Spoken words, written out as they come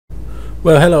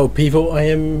Well, hello people, I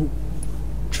am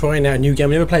trying out a new game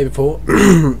I've never played before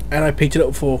and I picked it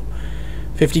up for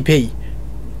 50p.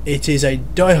 It is a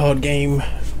Die Hard game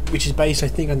which is based, I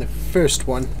think, on the first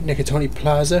one, Nakatomi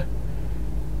Plaza.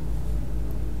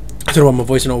 I don't know why my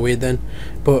voice is all weird then,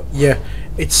 but yeah,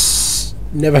 it's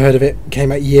never heard of it,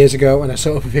 came out years ago and I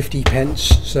sold it for 50 pence,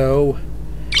 so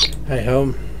hey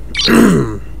ho.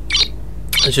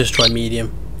 Let's just try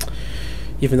medium,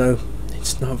 even though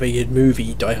it's not a very good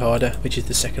movie, Die Harder, which is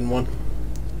the second one.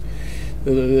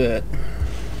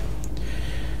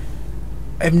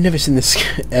 I've never seen this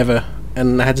ever,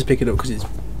 and I had to pick it up because it's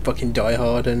fucking Die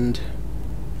Hard and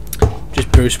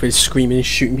just Bruce Willis screaming and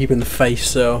shooting people in the face,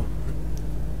 so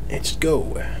let's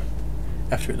go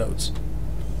after it loads.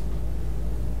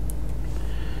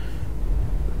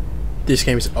 This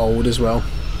game is old as well,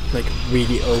 like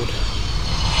really old.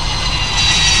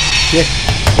 Yeah.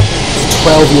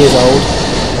 12 years old.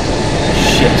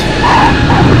 Shit.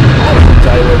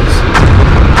 Dialogues.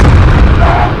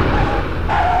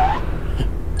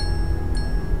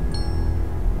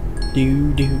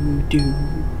 Do.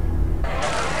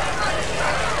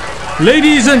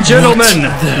 Ladies and gentlemen,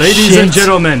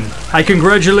 I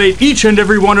congratulate each and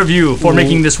every one of you for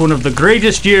making this one of the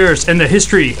greatest years in the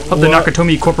history of the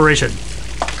Nakatomi Corporation.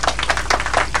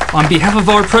 On behalf of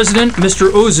our president,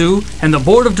 Mr. Ozu, and the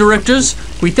board of directors,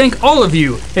 we thank all of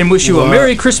you and wish you a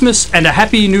Merry Christmas and a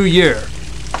Happy New Year.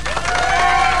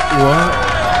 What?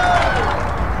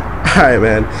 Alright,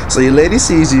 man. So your lady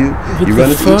sees you, you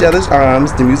run into each other's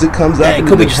arms, the music comes up, and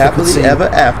you live happily ever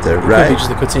after, right? Could be just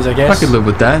the cutscenes, I guess. I could live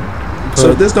with that.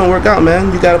 So if this don't work out,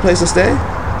 man, you got a place to stay?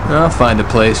 I'll find a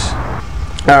place.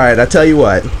 Alright, I tell you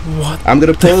what. I'm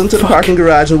gonna pull into the fuck? parking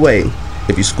garage and wait.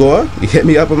 If you score, you hit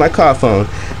me up on my car phone,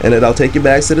 and then I'll take your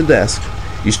bags to the desk.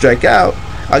 You strike out,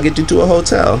 I'll get you to a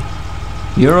hotel.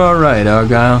 You're alright,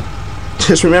 Argyle.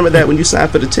 Just remember that when you sign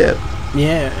for the tip.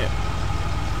 Yeah.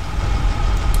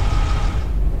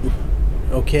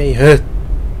 Okay, hello?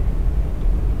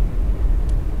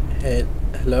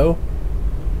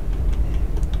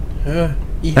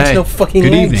 He has no fucking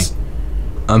good legs. evening.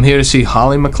 I'm here to see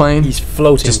Holly McLean. He's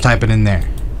floating. Just type it in there.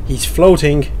 He's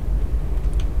floating.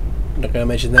 I'm not gonna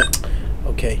mention that.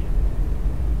 Okay.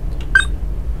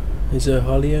 Is there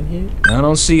Holly on here? I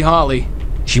don't see Holly.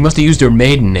 She must have used her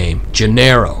maiden name,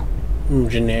 Gennaro.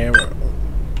 Gennaro.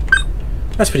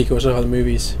 That's pretty cool. So how the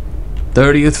movies.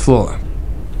 30th floor.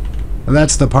 Well,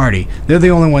 that's the party. They're the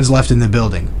only ones left in the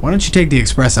building. Why don't you take the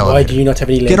express elevator? Why do you not have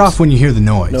any limbs? Get off when you hear the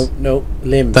noise. No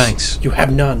limbs. Thanks. You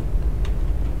have none.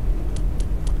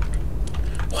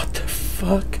 What the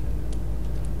fuck?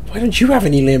 Why don't you have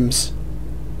any limbs?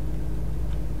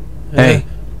 Hey.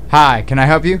 Hi, can I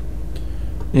help you?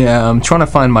 Yeah, I'm trying to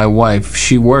find my wife.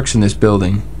 She works in this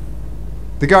building.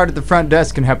 The guard at the front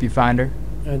desk can help you find her.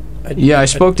 I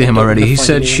spoke to him already. He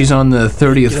said she's on the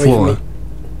 30th floor.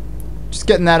 Just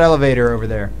get in that elevator over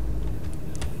there.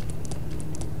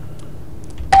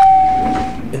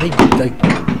 Are they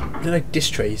like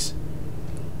disc trays?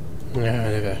 No,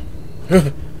 never.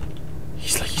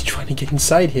 He's trying to get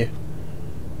inside here.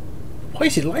 Why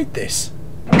is it like this?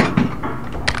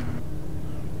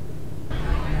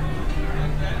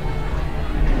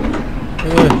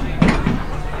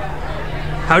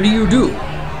 How do you do?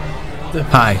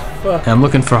 Hi. Fuck. I'm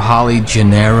looking for Holly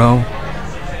Gennaro.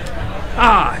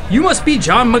 Ah, you must be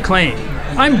John McClane.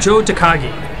 I'm Joe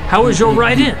Takagi. How was your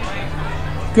ride in?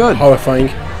 Good. Horrifying.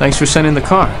 Thanks for sending the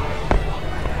car.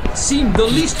 Seemed the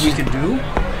least we could do.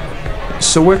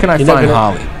 So where can I find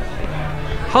Holly?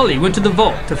 Holly went to the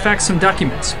vault to fax some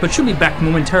documents, but she'll be back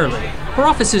momentarily. Her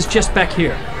office is just back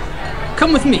here.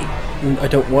 Come with me. I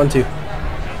don't want to.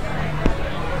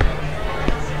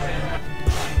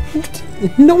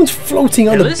 No one's floating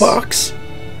on Ellis? the box.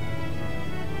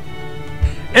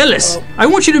 Ellis, I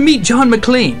want you to meet John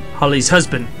McClane, Holly's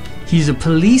husband. He's a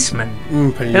policeman.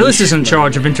 Ellis is in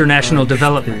charge of international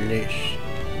development.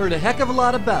 Heard a heck of a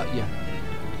lot about you.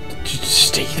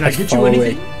 Stay Can I get you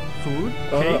anything? Food?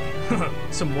 Cake?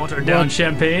 Some watered down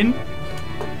champagne?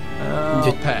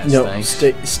 I'll pass, No, thanks.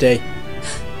 stay.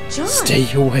 John!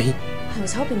 Stay away. I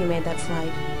was hoping you made that flight.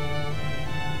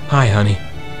 Hi, honey.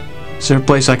 Is there a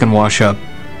place I can wash up?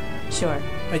 Sure.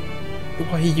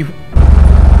 Why are you...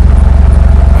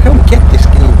 I don't get this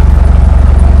game.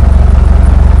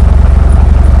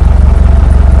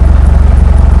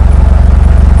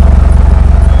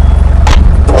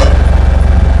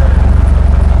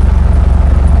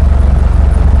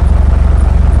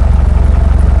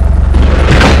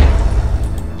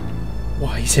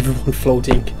 Why is everyone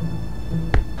floating?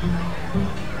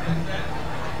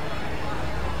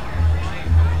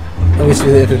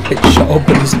 Obviously they've been shot up,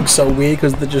 but this looks so weird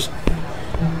because they're just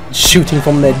shooting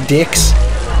from their dicks.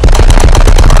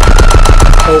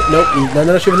 Oh, no, they're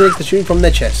not shooting from their dicks, they're shooting from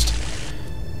their chest.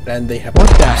 And they have... What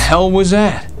the hell was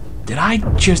that? Did I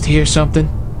just hear something?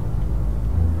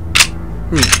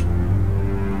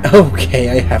 Okay,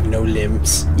 I have no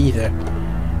limbs either.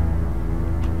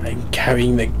 I'm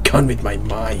carrying the gun with my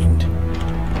mind.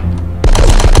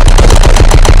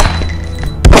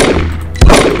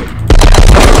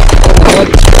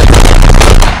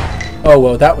 Oh,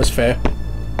 well, that was fair.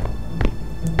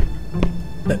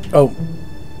 Oh.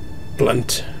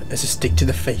 Blunt as a stick to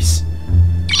the face.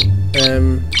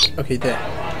 Okay, there.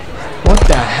 What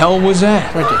the hell was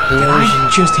that? Right there. Did I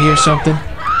just hear something?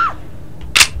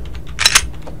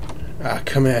 Ah,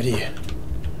 come out here.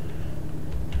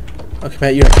 I'll come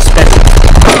at you like a spell.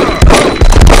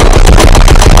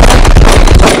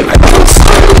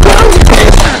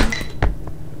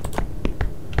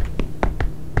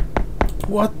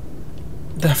 What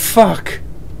the fuck?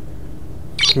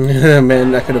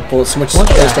 Man, I could have bought so much. What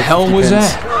the hell was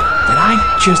that? Did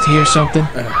I just hear something?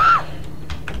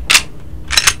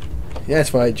 Yeah,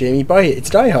 that's why, Jamie. Buy it. It's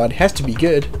Die Hard. It has to be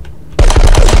good.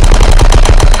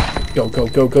 Go, go,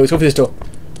 go, go. Let's go for this door.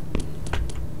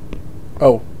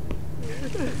 Oh.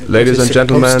 Ladies and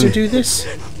gentlemen. To do this?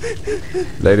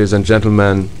 Ladies and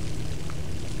gentlemen.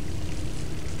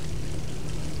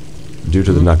 Due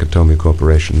to the Nakatomi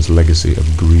Corporation's legacy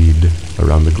of greed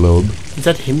around the globe, is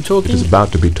that him talking? It is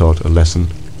about to be taught a lesson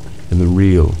in the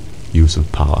real use of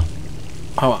power.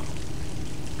 Power.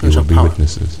 You will be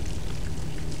witnesses.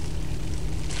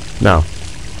 Now,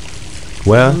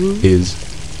 where is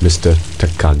Mr.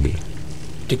 Takagi?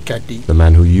 Takagi. The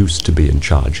man who used to be in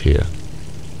charge here.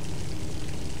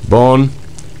 Born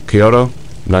Kyoto,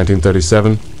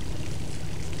 1937.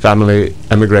 Family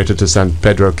emigrated to San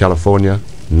Pedro, California,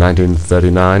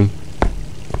 1939.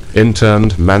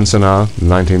 Interned Manzanar,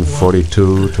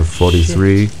 1942 to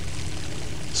 43.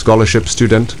 Scholarship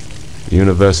student,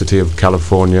 University of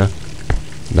California,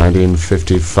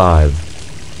 1955.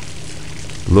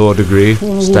 Law degree,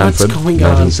 Stanford,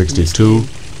 1962.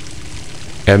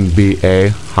 MBA,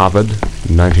 Harvard,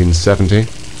 1970.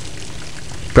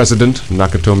 President,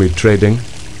 Nakatomi Trading.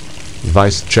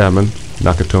 Vice Chairman,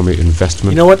 Nakatomi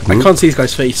Investment. You know what? Group. I can't see this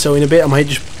guy's face, so in a bit I might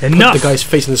just put the guy's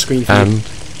face on the screen for and you.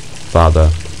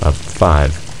 Father of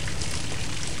 5.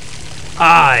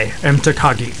 I am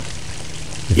Takagi.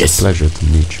 It's a pleasure to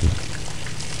meet you.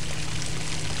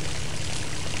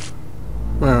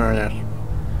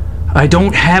 I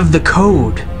don't have the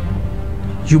code.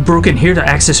 You broke in here to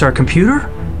access our computer?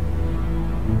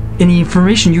 Any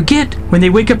information you get when they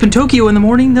wake up in Tokyo in the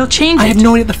morning, they'll change it. I have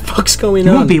no idea what the fuck's going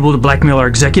on. You won't be able to blackmail our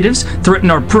executives, threaten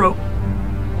our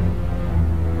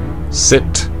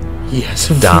Sit He has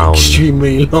down.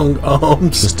 extremely long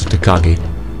arms. Mr. Takagi,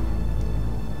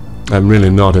 I'm really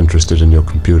not interested in your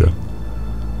computer.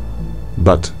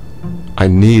 But I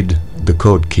need the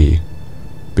code key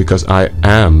because I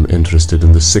am interested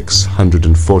in the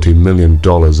 $640 million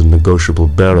in negotiable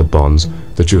bearer bonds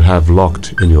that you have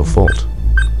locked in your vault.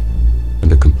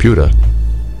 And the computer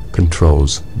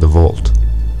controls the vault.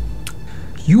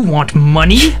 You want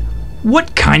money?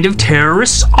 What kind of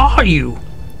terrorists are you?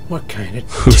 What kind of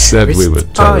Who said we were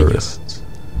terrorists?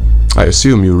 I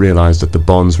assume you realize that the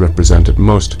bonds represent at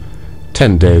most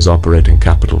 10 days operating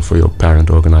capital for your parent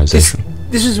organization.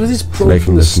 This is with his pro making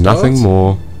from the this start? nothing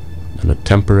more than a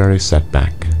temporary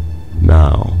setback.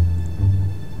 Now,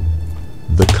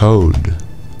 the code,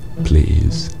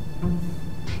 please.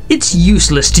 It's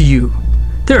useless to you.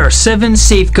 There are 7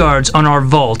 safeguards on our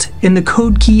vault, and the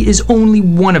code key is only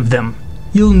one of them.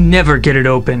 You'll never get it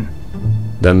open.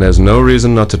 Then there's no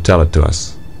reason not to tell it to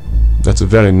us. That's a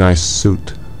very nice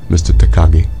suit, Mr.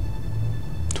 Takagi.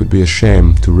 It would be a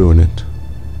shame to ruin it.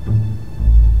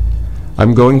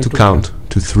 I'm going to count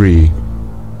to 3.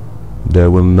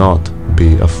 There will not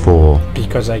be a 4.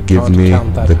 Because I Give can't me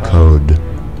count that the high. code.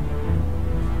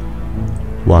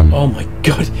 1. Oh my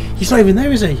god, he's not even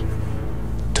there, is he?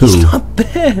 2. He's not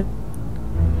there.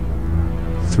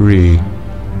 3.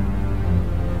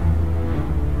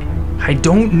 I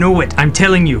don't know it, I'm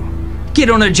telling you. Get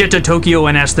on a jet to Tokyo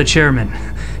and ask the chairman.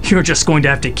 You're just going to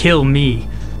have to kill me.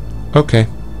 Okay.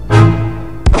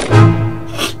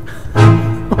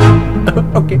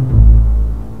 Okay.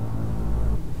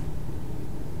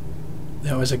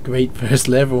 That was a great first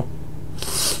level.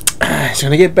 It's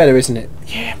gonna get better, isn't it?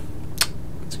 Yeah.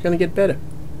 It's gonna get better.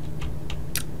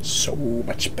 So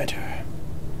much better.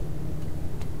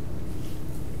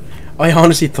 I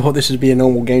honestly thought this would be a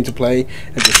normal game to play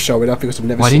and just show it up because I've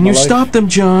never Why seen didn't you my life. stop them,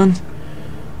 John?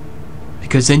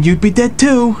 Because then you'd be dead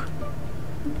too.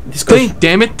 This guy's, Think,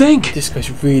 damn it, think! this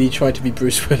guy's really tried to be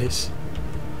Bruce Willis.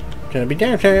 Gonna be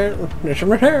downtown. There's some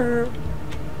repair.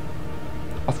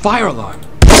 A fire alarm.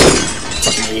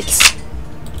 Fucking idiots.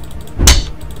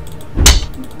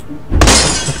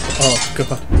 Oh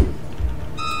god.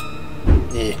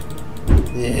 Yeah.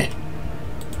 Yeah.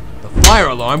 The fire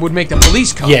alarm would make the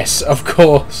police come. Yes, of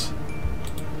course.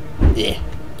 Yeah.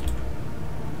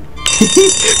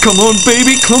 Come on,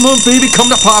 baby, come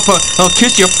to Papa. I'll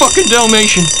kiss your fucking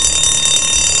Dalmatian.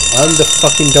 I'm the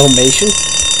fucking Dalmatian.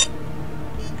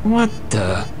 What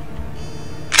the?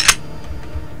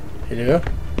 Here you go.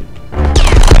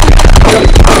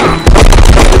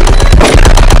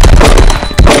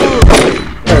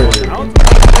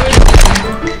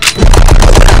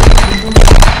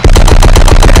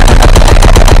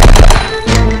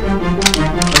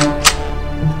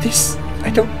 This, I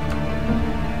don't.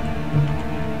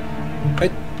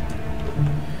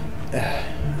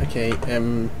 Okay,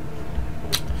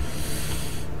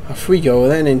 off we go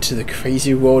then into the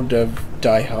crazy world of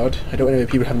Die Hard. I don't know where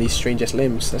people have these strangest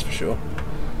limbs, that's for sure.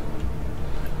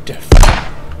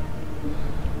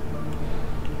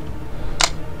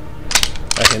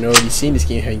 I can already see this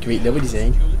game having great level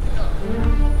design.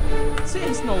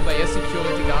 Seems no way a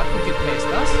security guard could get past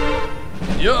us.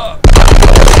 Yeah.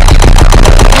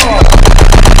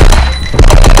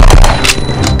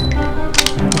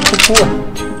 What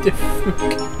the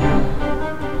fuck?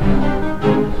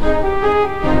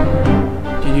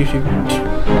 Did you shoot?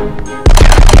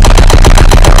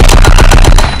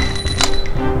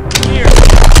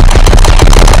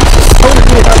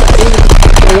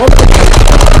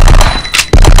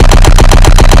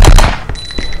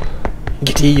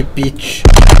 Get here, you bitch.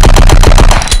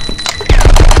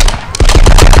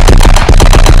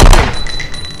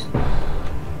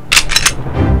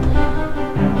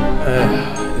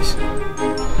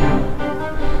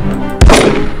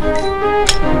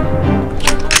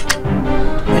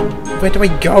 Where do I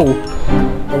go?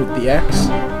 Oh, the axe.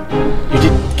 You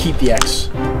did keep the axe.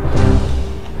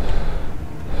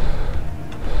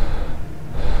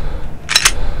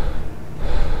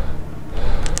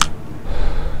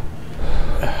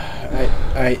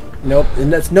 Nope.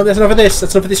 That's enough of this.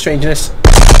 That's enough of this strangeness.